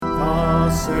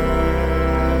us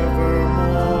evermore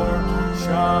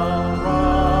shall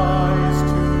rise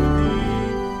to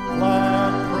thee,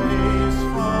 glad praise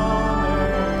from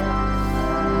air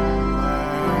and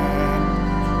land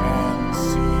and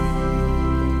sea.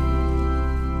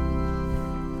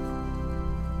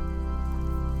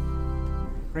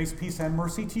 Grace, peace, and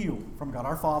mercy to you from God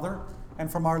our Father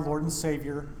and from our Lord and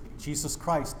Savior, Jesus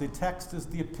Christ. The text is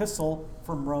the epistle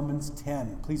from Romans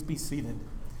 10. Please be seated.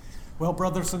 Well,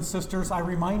 brothers and sisters, I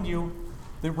remind you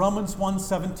that Romans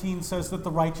 1:17 says that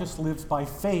the righteous lives by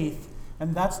faith,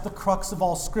 and that's the crux of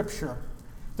all Scripture.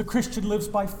 The Christian lives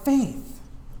by faith.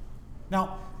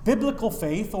 Now, biblical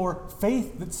faith, or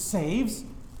faith that saves,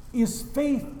 is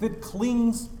faith that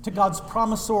clings to God's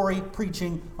promissory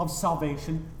preaching of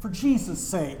salvation for Jesus'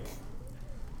 sake.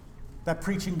 That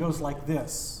preaching goes like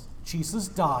this: Jesus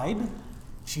died,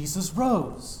 Jesus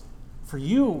rose for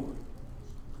you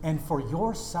and for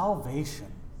your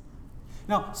salvation.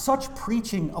 Now, such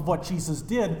preaching of what Jesus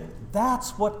did,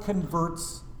 that's what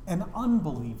converts an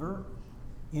unbeliever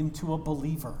into a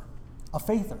believer, a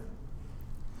faither.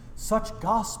 Such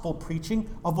gospel preaching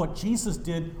of what Jesus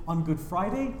did on Good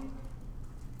Friday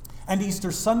and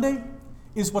Easter Sunday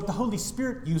is what the Holy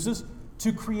Spirit uses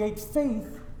to create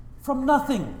faith from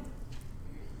nothing.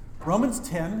 Romans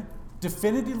 10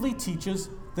 definitively teaches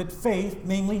that faith,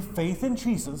 namely faith in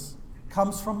Jesus,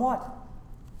 comes from what?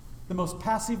 The most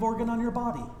passive organ on your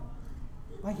body,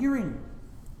 by hearing.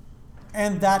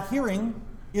 And that hearing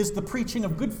is the preaching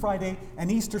of Good Friday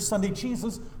and Easter Sunday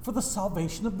Jesus for the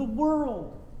salvation of the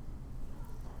world.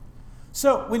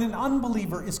 So when an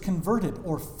unbeliever is converted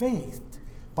or faithed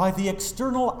by the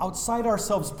external, outside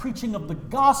ourselves preaching of the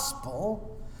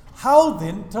gospel, how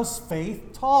then does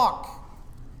faith talk?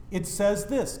 It says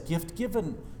this: gift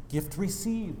given, gift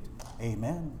received.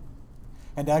 Amen.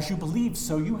 And as you believe,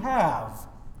 so you have.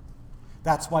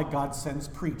 That's why God sends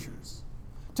preachers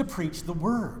to preach the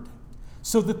word,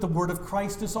 so that the word of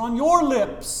Christ is on your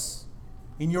lips,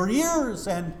 in your ears,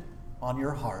 and on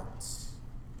your hearts.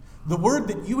 The word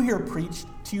that you hear preached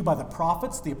to you by the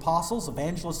prophets, the apostles,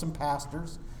 evangelists, and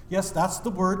pastors, yes, that's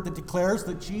the word that declares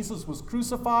that Jesus was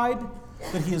crucified,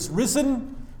 that he is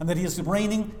risen, and that he is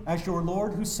reigning as your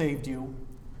Lord, who saved you,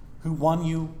 who won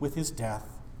you with his death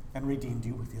and redeemed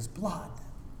you with his blood.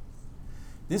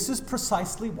 This is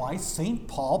precisely why St.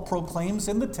 Paul proclaims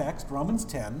in the text, Romans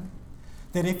 10,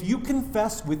 that if you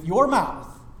confess with your mouth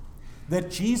that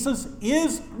Jesus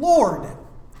is Lord,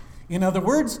 in other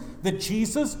words, that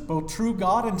Jesus, both true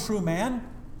God and true man,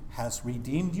 has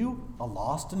redeemed you, a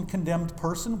lost and condemned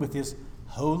person, with his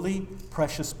holy,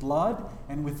 precious blood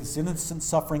and with his innocent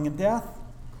suffering and death,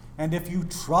 and if you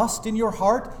trust in your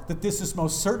heart that this is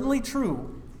most certainly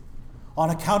true, on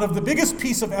account of the biggest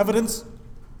piece of evidence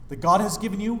that God has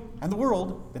given you and the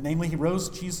world, that namely he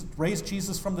raised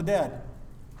Jesus from the dead,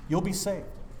 you'll be saved.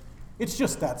 It's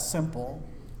just that simple.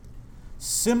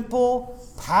 Simple,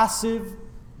 passive,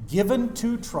 given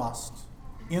to trust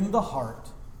in the heart.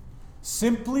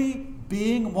 Simply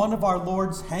being one of our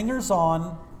Lord's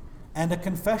hangers-on, and a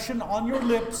confession on your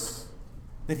lips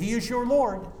that he is your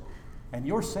Lord, and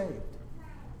you're saved.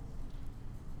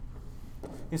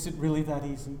 Is it really that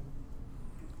easy?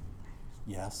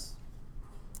 Yes.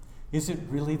 Is it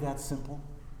really that simple?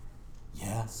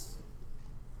 Yes.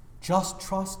 Just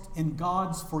trust in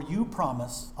God's for you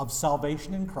promise of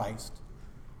salvation in Christ,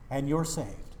 and you're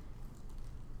saved.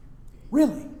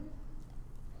 Really?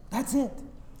 That's it.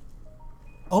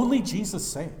 Only Jesus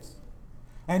saves.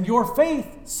 And your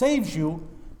faith saves you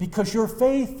because your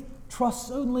faith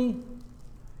trusts only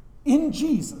in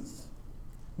Jesus.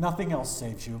 Nothing else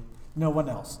saves you. No one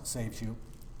else saves you.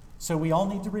 So we all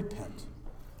need to repent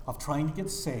of trying to get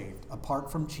saved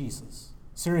apart from Jesus.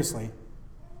 Seriously,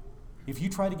 if you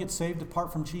try to get saved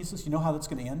apart from Jesus, you know how that's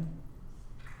going to end?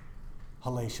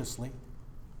 Hellaciously.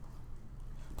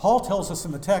 Paul tells us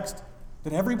in the text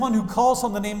that everyone who calls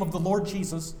on the name of the Lord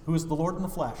Jesus, who is the Lord in the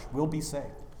flesh, will be saved.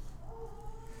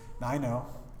 Now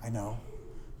I know,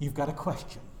 you've got a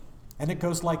question. And it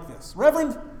goes like this: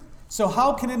 Reverend, so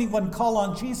how can anyone call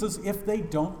on Jesus if they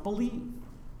don't believe?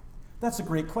 That's a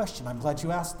great question. I'm glad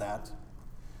you asked that.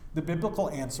 The biblical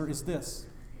answer is this: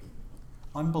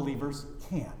 unbelievers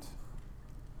can't.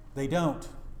 They don't,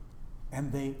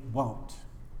 and they won't.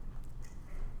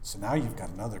 So now you've got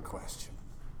another question.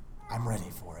 I'm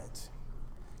ready for it.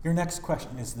 Your next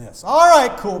question is this: all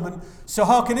right, Kuhlman, so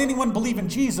how can anyone believe in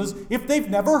Jesus if they've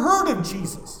never heard of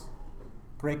Jesus?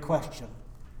 Great question.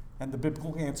 And the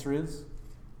biblical answer is,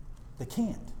 they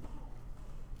can't.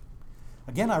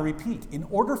 Again, I repeat, in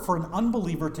order for an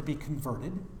unbeliever to be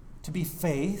converted, to be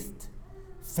faith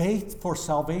for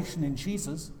salvation in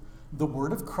Jesus, the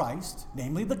word of Christ,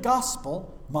 namely the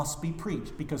gospel, must be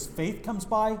preached, because faith comes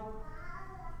by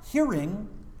hearing,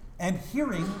 and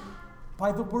hearing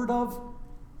by the word of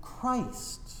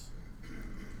Christ.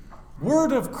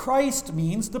 Word of Christ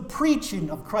means the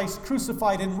preaching of Christ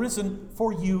crucified and risen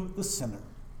for you, the sinner.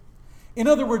 In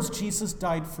other words, Jesus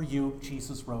died for you,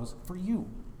 Jesus rose for you.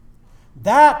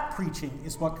 That preaching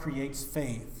is what creates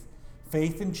faith.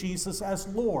 Faith in Jesus as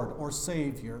Lord or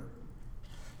Savior.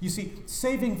 You see,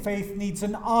 saving faith needs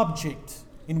an object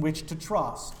in which to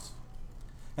trust.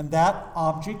 And that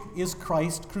object is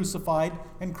Christ crucified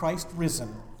and Christ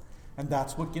risen. And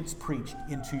that's what gets preached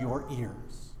into your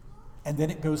ears. And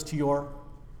then it goes to your,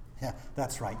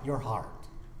 that's right, your heart.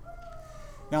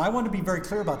 Now, I want to be very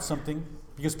clear about something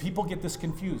because people get this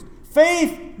confused.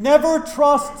 Faith never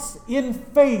trusts in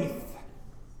faith.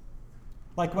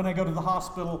 Like when I go to the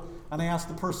hospital and I ask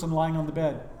the person lying on the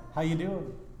bed, how you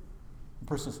doing? The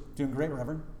person says, doing great,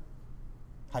 Reverend.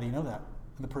 How do you know that?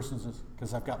 And the person says,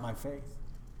 because I've got my faith.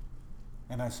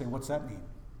 And I say, what's that mean?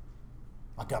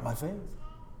 I've got my faith.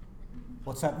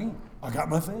 What's that mean? I got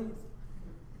my faith.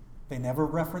 They never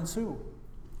reference who?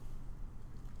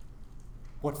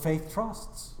 What faith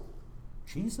trusts?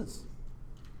 Jesus.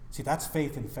 See, that's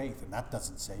faith in faith, and that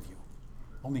doesn't save you.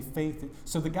 Only faith.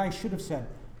 So the guy should have said,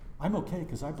 I'm okay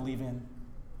because I believe in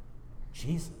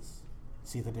Jesus.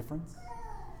 See the difference?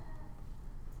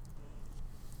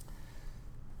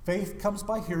 Faith comes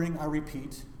by hearing, I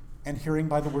repeat, and hearing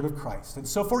by the word of Christ. And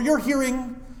so for your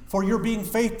hearing, for your being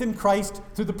faithed in Christ,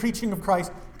 through the preaching of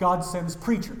Christ, God sends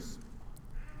preachers.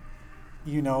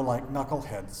 You know, like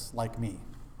knuckleheads like me.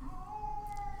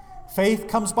 Faith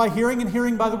comes by hearing, and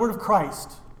hearing by the word of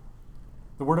Christ.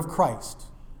 The word of Christ.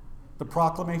 The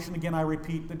proclamation, again, I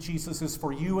repeat, that Jesus is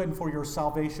for you and for your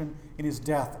salvation in his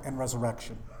death and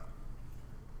resurrection.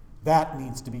 That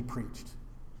needs to be preached.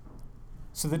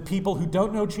 So that people who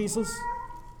don't know Jesus,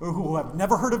 or who have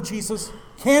never heard of Jesus,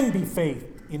 can be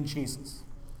faith in Jesus.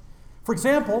 For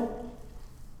example,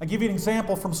 I'll give you an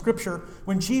example from Scripture.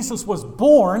 When Jesus was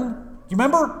born, you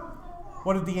remember?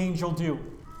 What did the angel do?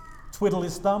 Twiddle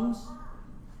his thumbs?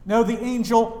 No, the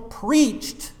angel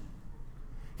preached.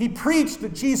 He preached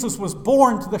that Jesus was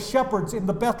born to the shepherds in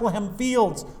the Bethlehem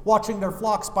fields, watching their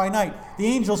flocks by night. The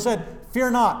angel said,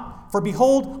 fear not, for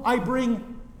behold, I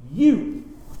bring you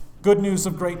good news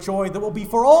of great joy that will be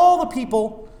for all the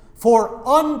people, for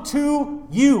unto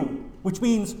you, which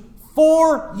means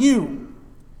for you,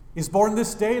 is born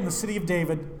this day in the city of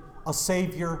David a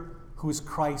Savior who is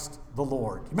Christ the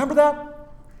Lord. Remember that?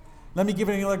 Let me give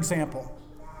you another example.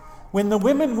 When the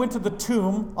women went to the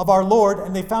tomb of our Lord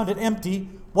and they found it empty,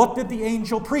 what did the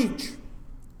angel preach?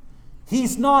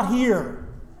 He's not here.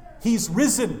 He's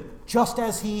risen, just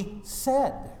as he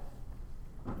said.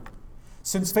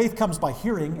 Since faith comes by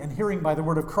hearing, and hearing by the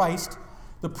word of Christ,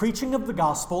 the preaching of the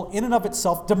gospel in and of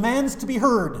itself demands to be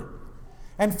heard.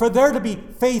 And for there to be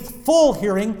faithful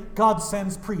hearing, God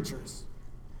sends preachers.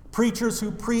 Preachers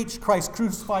who preach Christ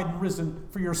crucified and risen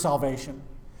for your salvation.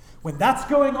 When that's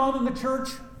going on in the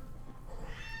church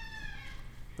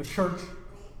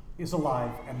is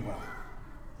alive and well.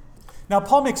 Now,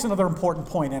 Paul makes another important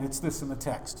point, and it's this in the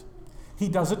text. He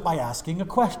does it by asking a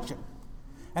question.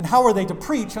 And how are they to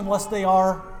preach unless they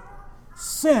are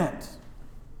sent?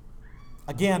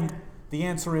 Again, the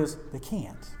answer is they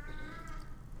can't.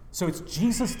 So it's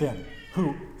Jesus then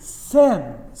who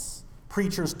sends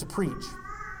preachers to preach.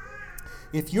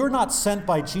 If you're not sent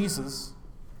by Jesus,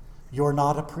 you're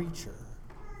not a preacher.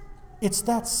 It's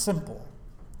that simple.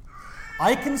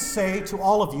 I can say to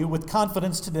all of you with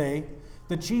confidence today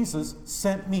that Jesus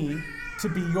sent me to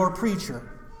be your preacher.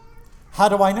 How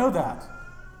do I know that?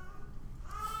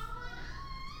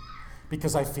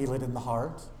 Because I feel it in the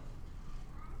heart?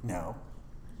 No.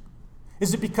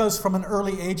 Is it because from an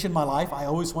early age in my life I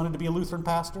always wanted to be a Lutheran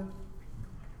pastor?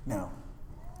 No.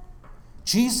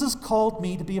 Jesus called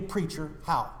me to be a preacher.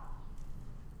 How?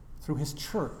 Through his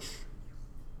church.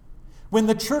 When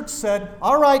the church said,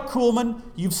 all right, Kuhlman,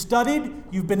 you've studied,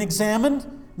 you've been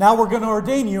examined, now we're going to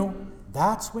ordain you,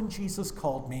 that's when Jesus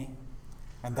called me,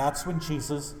 and that's when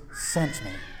Jesus sent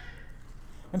me.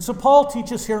 And so Paul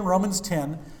teaches here in Romans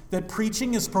 10 that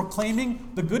preaching is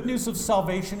proclaiming the good news of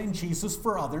salvation in Jesus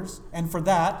for others, and for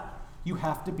that, you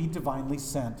have to be divinely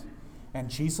sent. And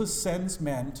Jesus sends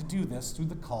men to do this through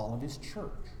the call of his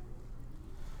church.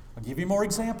 I'll give you more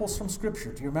examples from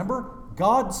Scripture. Do you remember?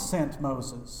 God sent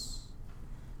Moses.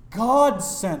 God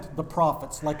sent the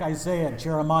prophets like Isaiah,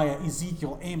 Jeremiah,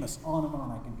 Ezekiel, Amos, on and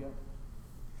on I can go.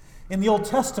 In the Old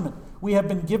Testament, we have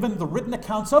been given the written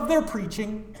accounts of their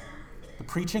preaching, the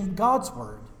preaching of God's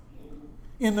word.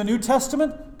 In the New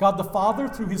Testament, God the Father,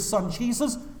 through his Son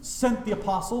Jesus, sent the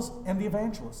apostles and the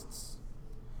evangelists.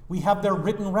 We have their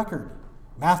written record: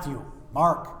 Matthew,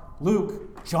 Mark,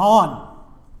 Luke, John.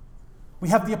 We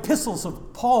have the epistles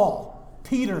of Paul,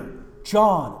 Peter,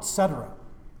 John, etc.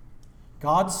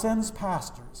 God sends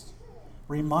pastors,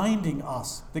 reminding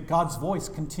us that God's voice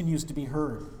continues to be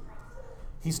heard.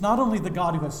 He's not only the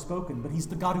God who has spoken, but he's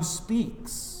the God who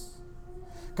speaks.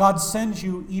 God sends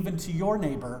you even to your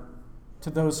neighbor, to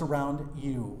those around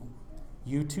you.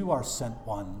 You too are sent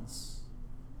ones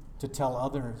to tell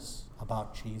others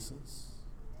about Jesus.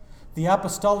 The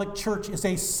apostolic church is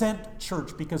a sent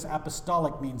church because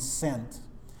apostolic means sent.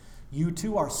 You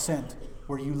too are sent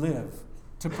where you live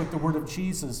to put the word of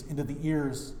Jesus into the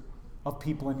ears of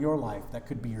people in your life. That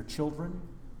could be your children,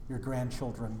 your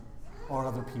grandchildren, or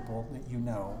other people that you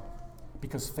know.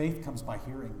 Because faith comes by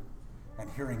hearing, and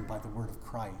hearing by the word of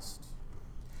Christ.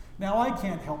 Now, I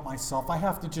can't help myself. I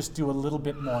have to just do a little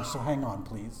bit more, so hang on,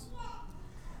 please.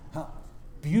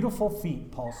 Beautiful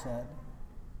feet, Paul said.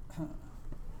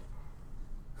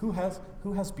 Who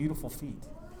has beautiful feet?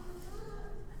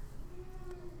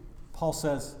 Paul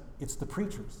says it's the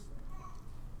preachers.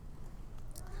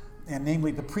 And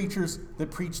namely, the preachers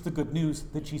that preach the good news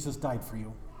that Jesus died for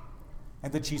you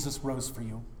and that Jesus rose for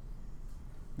you.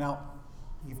 Now,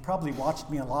 you've probably watched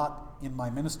me a lot in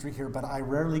my ministry here, but I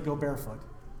rarely go barefoot.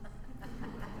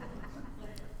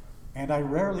 And I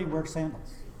rarely wear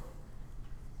sandals.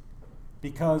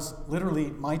 Because literally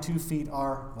my 2 feet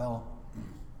are, well,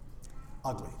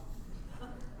 ugly.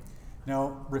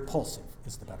 No, repulsive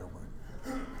is the better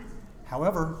word.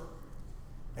 However,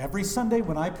 every Sunday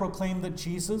when I proclaim that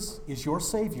Jesus is your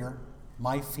Savior,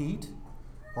 my feet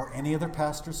or any other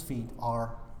pastor's feet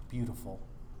are beautiful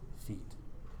feet.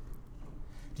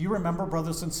 Do you remember,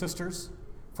 brothers and sisters,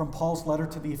 from Paul's letter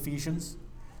to the Ephesians,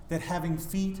 that having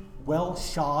feet well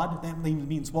shod, that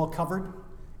means well covered,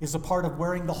 is a part of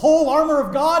wearing the whole armor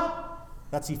of God?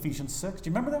 That's Ephesians 6. Do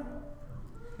you remember that?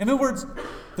 In other words,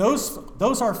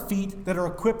 those are feet that are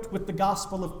equipped with the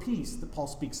gospel of peace that Paul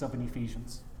speaks of in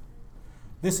Ephesians.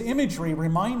 This imagery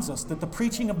reminds us that the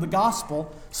preaching of the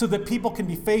gospel so that people can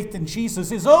be faithed in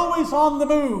Jesus is always on the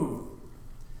move.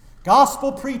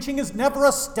 Gospel preaching is never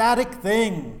a static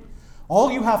thing. All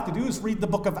you have to do is read the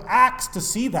book of Acts to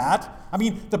see that. I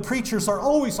mean, the preachers are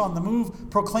always on the move,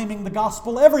 proclaiming the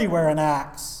gospel everywhere in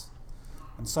Acts.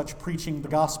 And such preaching the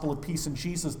gospel of peace in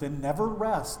Jesus then never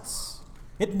rests.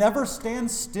 It never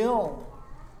stands still.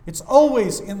 It's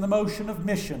always in the motion of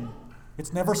mission.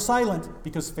 It's never silent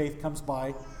because faith comes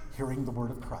by hearing the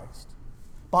word of Christ.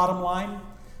 Bottom line,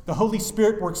 the Holy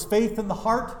Spirit works faith in the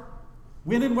heart,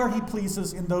 when and where he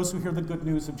pleases in those who hear the good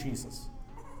news of Jesus.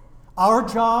 Our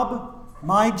job,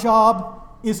 my job,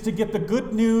 is to get the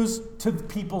good news to the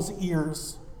people's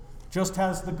ears, just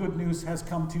as the good news has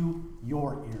come to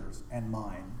your ears and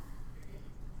mine.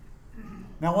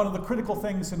 Now, one of the critical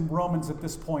things in Romans at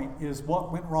this point is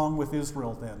what went wrong with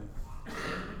Israel then,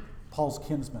 Paul's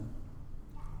kinsmen.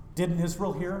 Didn't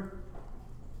Israel hear?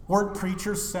 Weren't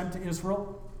preachers sent to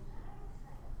Israel?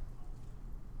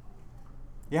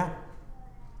 Yeah.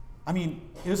 I mean,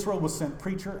 Israel was sent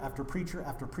preacher after preacher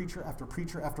after preacher after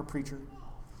preacher after preacher.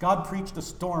 God preached a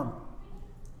storm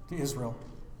to Israel.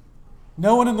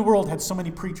 No one in the world had so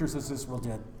many preachers as Israel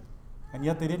did, and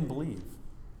yet they didn't believe.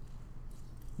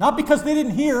 Not because they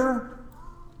didn't hear,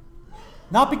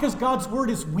 not because God's word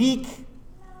is weak,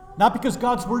 not because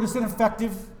God's word is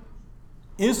ineffective.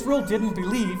 Israel didn't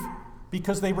believe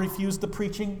because they refused the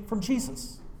preaching from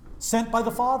Jesus, sent by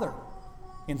the Father,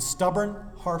 in stubborn,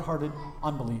 hard-hearted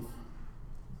unbelief.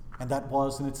 And that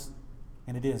was,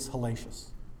 and it is, hellacious.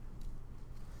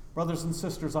 Brothers and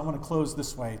sisters, I want to close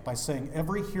this way by saying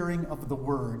every hearing of the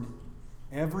word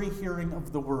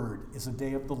is a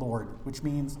day of the Lord, which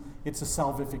means it's a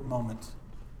salvific moment.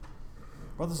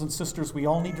 Brothers and sisters, we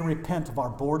all need to repent of our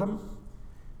boredom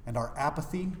and our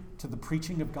apathy to the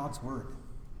preaching of God's word.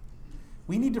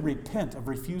 We need to repent of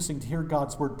refusing to hear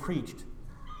God's word preached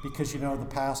because, the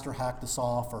pastor hacked us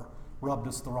off or rubbed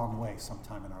us the wrong way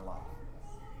sometime in our life.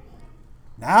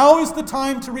 Now is the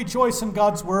time to rejoice in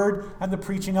God's word and the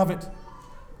preaching of it.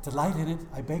 Delight in it,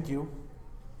 I beg you.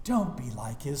 Don't be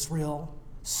like Israel,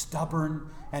 stubborn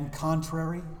and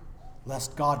contrary,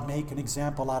 lest God make an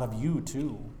example out of you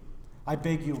too. I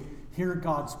beg you, hear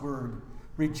God's word.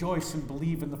 Rejoice and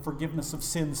believe in the forgiveness of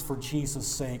sins for Jesus'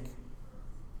 sake.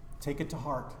 Take it to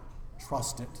heart.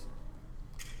 Trust it.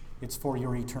 It's for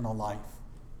your eternal life.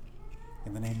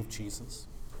 In the name of Jesus.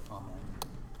 Amen.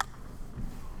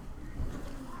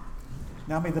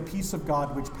 Now may the peace of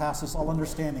God, which passes all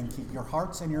understanding, keep your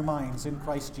hearts and your minds in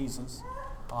Christ Jesus.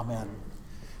 Amen.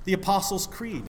 the Apostles' Creed.